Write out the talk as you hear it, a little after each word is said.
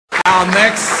Our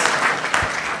next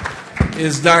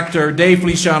is Dr. Dave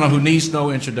Feliciano, who needs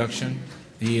no introduction.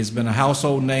 He has been a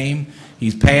household name.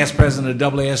 He's past president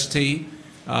of AAST.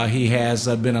 He has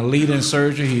been a leader in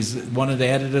surgery. He's one of the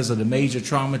editors of the major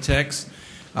trauma texts.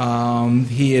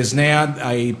 He is now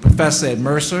a professor at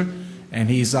Mercer, and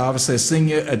he's obviously a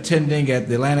senior attending at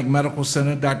the Atlantic Medical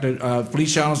Center. Dr.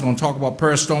 Feliciano is going to talk about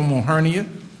parastomal hernia.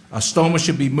 A stoma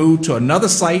should be moved to another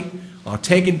site or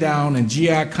taken down and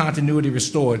GI continuity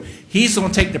restored. He's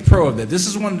going to take the pro of that. This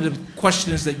is one of the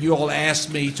questions that you all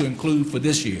asked me to include for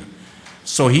this year.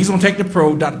 So he's going to take the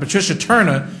pro. Dr. Patricia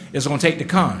Turner is going to take the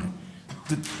con.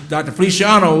 Dr.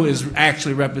 Feliciano is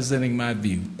actually representing my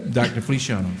view. Dr.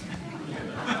 Feliciano.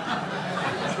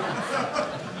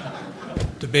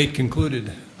 Debate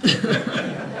concluded.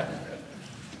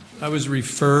 I was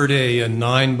referred a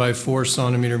 9 by 4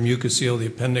 centimeter mucocele of the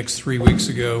appendix 3 weeks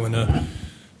ago in a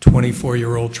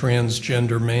 24-year-old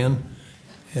transgender man,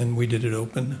 and we did it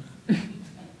open. I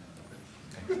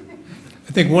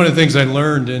think one of the things I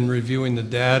learned in reviewing the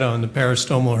data on the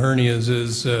parastomal hernias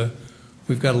is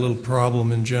we've got a little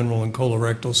problem in general in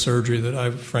colorectal surgery that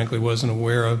I frankly wasn't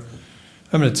aware of.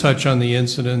 I'm going to touch on the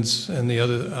incidents and the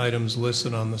other items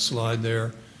listed on the slide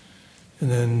there, and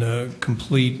then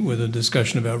complete with a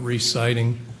discussion about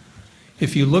reciting.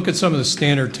 If you look at some of the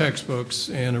standard textbooks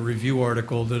and a review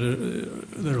article that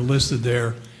are listed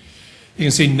there, you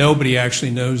can see nobody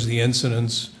actually knows the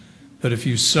incidents. But if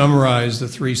you summarize the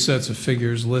 3 sets of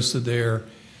figures listed there,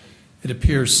 it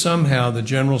appears somehow the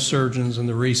general surgeons in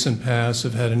the recent past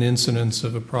have had an incidence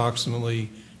of approximately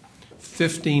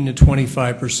 15 to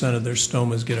 25% of their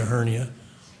stomas get a hernia.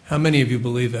 How many of you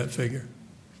believe that figure?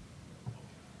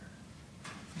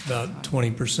 About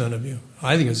 20% of you.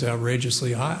 I think it's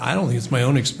outrageously high. I don't think it's my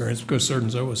own experience, because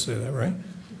surgeons always say that, right?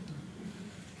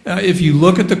 Now, if you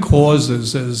look at the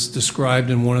causes as described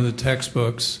in one of the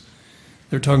textbooks,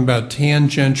 they're talking about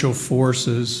tangential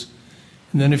forces.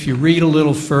 And then if you read a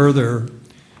little further, it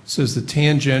says the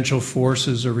tangential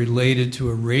forces are related to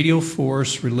a radial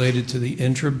force related to the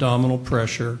intra-abdominal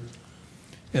pressure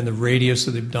and the radius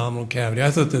of the abdominal cavity. I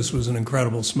thought this was an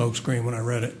incredible smokescreen when I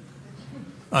read it.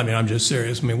 I mean, I'm just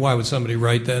serious. I mean, why would somebody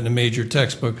write that in a major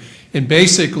textbook? And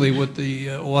basically what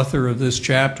the author of this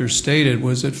chapter stated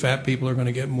was that fat people are going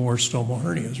to get more stomal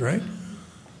hernias, right?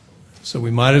 So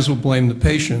we might as well blame the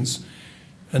patients.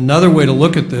 Another way to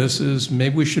look at this is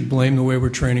maybe we should blame the way we're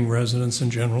training residents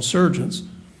and general surgeons.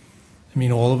 I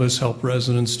mean, all of us help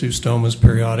residents do stomas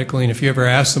periodically, and if you ever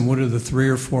ask them what are the 3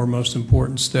 or 4 most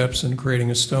important steps in creating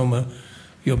a stoma,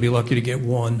 you'll be lucky to get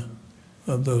one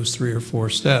of those 3 or 4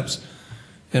 steps.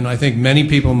 And I think many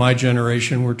people in my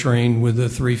generation were trained with a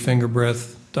 3-finger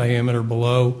breadth diameter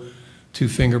below, 2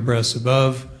 finger breadths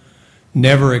above,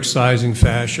 never excising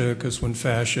fascia, because when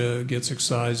fascia gets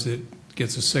excised, it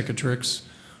gets a cicatrix.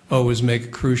 Always make a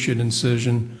cruciate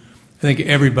incision. I think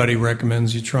everybody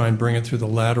recommends you try and bring it through the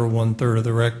lateral 1/3 of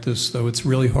the rectus, though it's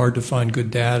really hard to find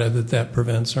good data that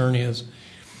prevents hernias.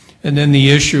 And then the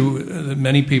issue that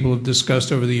many people have discussed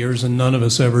over the years, and none of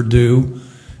us ever do,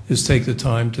 is take the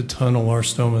time to tunnel our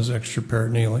stomas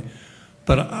extraperitoneally.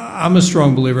 But I'm a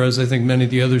strong believer, as I think many of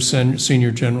the other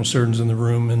senior general surgeons in the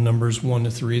room, in numbers 1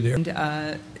 to 3 there.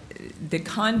 And, the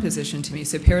con position to me,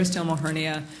 so parastomal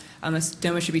hernia, a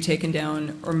stoma should be taken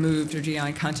down or moved or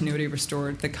GI continuity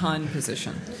restored, the con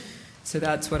position. So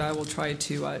that's what I will try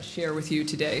to share with you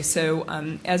today. So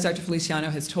as Dr. Feliciano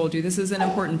has told you, this is an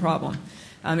important problem.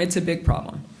 It's a big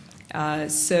problem. A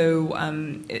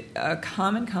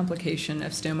common complication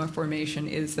of stoma formation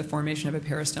is the formation of a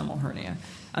parastomal hernia.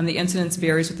 The incidence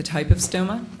varies with the type of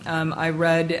stoma. I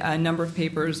read a number of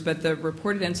papers, but the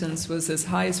reported incidence was as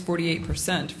high as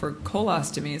 48% for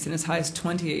colostomies and as high as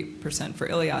 28% for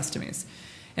ileostomies.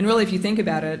 And really, if you think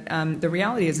about it, the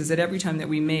reality is that every time that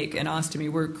we make an ostomy,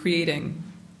 we're creating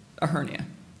a hernia.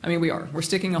 I mean, we are. We're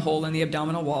sticking a hole in the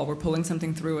abdominal wall, we're pulling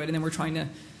something through it, and then we're trying to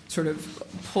sort of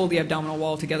pull the abdominal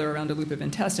wall together around a loop of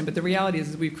intestine. But the reality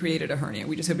is we've created a hernia.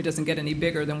 We just hope it doesn't get any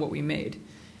bigger than what we made.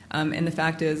 And the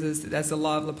fact is as the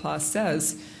law of Laplace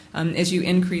says, as you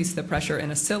increase the pressure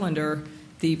in a cylinder,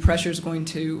 the pressure is going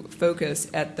to focus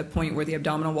at the point where the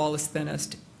abdominal wall is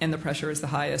thinnest and the pressure is the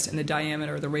highest and the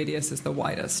diameter or the radius is the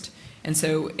widest. And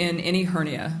so in any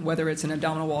hernia, whether it's an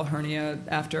abdominal wall hernia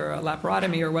after a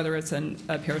laparotomy or whether it's a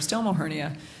parastomal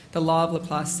hernia, the law of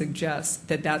Laplace suggests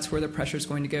that that's where the pressure is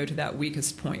going to go to that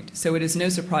weakest point. So it is no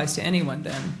surprise to anyone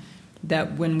then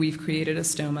that when we've created a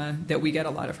stoma that we get a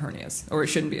lot of hernias, or it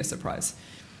shouldn't be a surprise.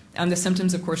 The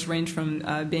symptoms, of course, range from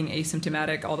being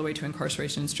asymptomatic all the way to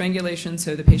incarceration and strangulation.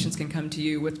 So the patients can come to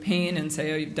you with pain and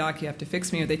say, oh, doc, you have to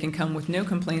fix me, or they can come with no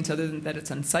complaints other than that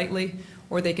it's unsightly,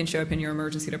 or they can show up in your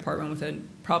emergency department with a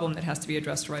problem that has to be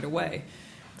addressed right away.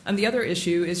 The other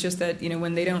issue is just that,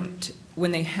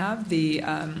 when they have the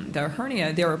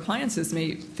hernia, their appliances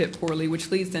may fit poorly,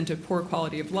 which leads then to poor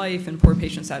quality of life and poor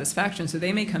patient satisfaction. So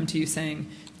they may come to you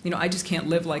saying, I just can't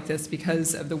live like this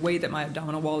because of the way that my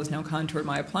abdominal wall is now contoured.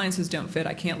 My appliances don't fit.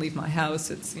 I can't leave my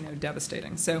house. It's,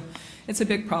 devastating. So it's a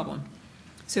big problem.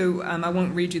 So I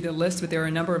won't read you the list, but there are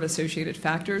a number of associated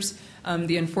factors.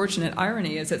 The unfortunate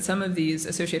irony is that some of these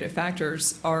associated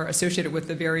factors are associated with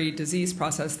the very disease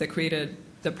process that created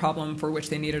the problem for which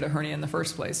they needed a hernia in the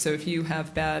first place. So if you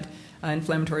have bad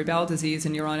inflammatory bowel disease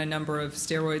and you're on a number of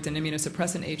steroids and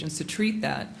immunosuppressant agents to treat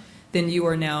that, then you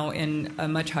are now in a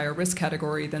much higher risk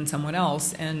category than someone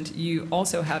else. And you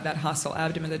also have that hostile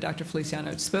abdomen that Dr.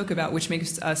 Feliciano spoke about, which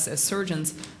makes us as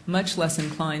surgeons much less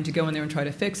inclined to go in there and try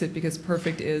to fix it, because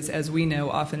perfect is, as we know,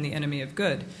 often the enemy of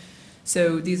good.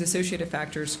 So these associated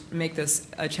factors make this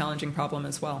a challenging problem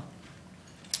as well.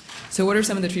 So what are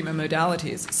some of the treatment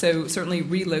modalities? So certainly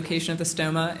relocation of the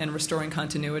stoma and restoring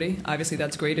continuity. Obviously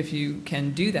that's great if you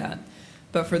can do that.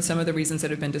 But for some of the reasons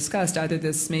that have been discussed, either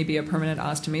this may be a permanent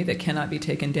ostomy that cannot be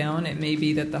taken down. It may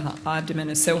be that the abdomen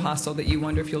is so hostile that you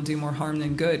wonder if you'll do more harm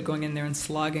than good, going in there and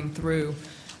slogging through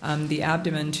the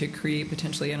abdomen to create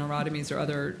potentially aneurysms or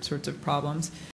other sorts of problems.